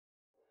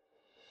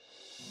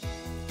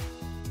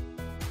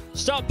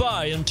Stop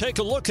by and take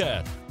a look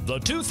at the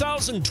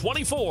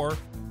 2024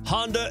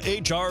 Honda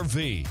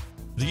HR-V.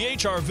 The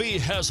HR-V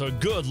has a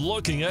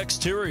good-looking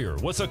exterior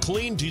with a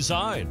clean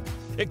design.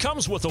 It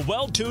comes with a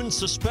well-tuned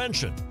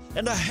suspension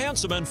and a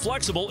handsome and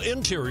flexible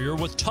interior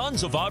with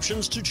tons of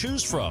options to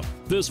choose from.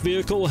 This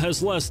vehicle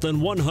has less than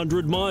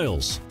 100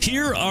 miles.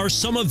 Here are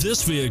some of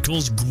this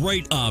vehicle's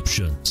great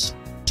options: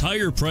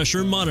 tire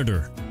pressure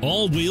monitor,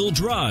 all-wheel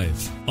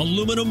drive,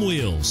 aluminum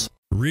wheels,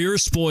 rear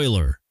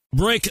spoiler,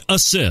 brake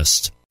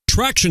assist,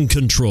 traction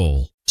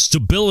control,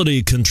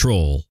 stability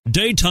control,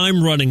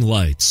 daytime running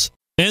lights,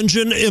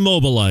 engine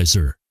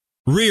immobilizer,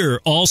 rear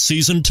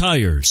all-season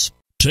tires.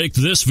 Take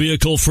this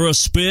vehicle for a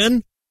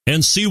spin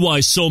and see why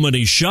so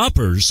many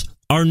shoppers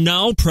are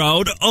now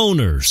proud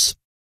owners.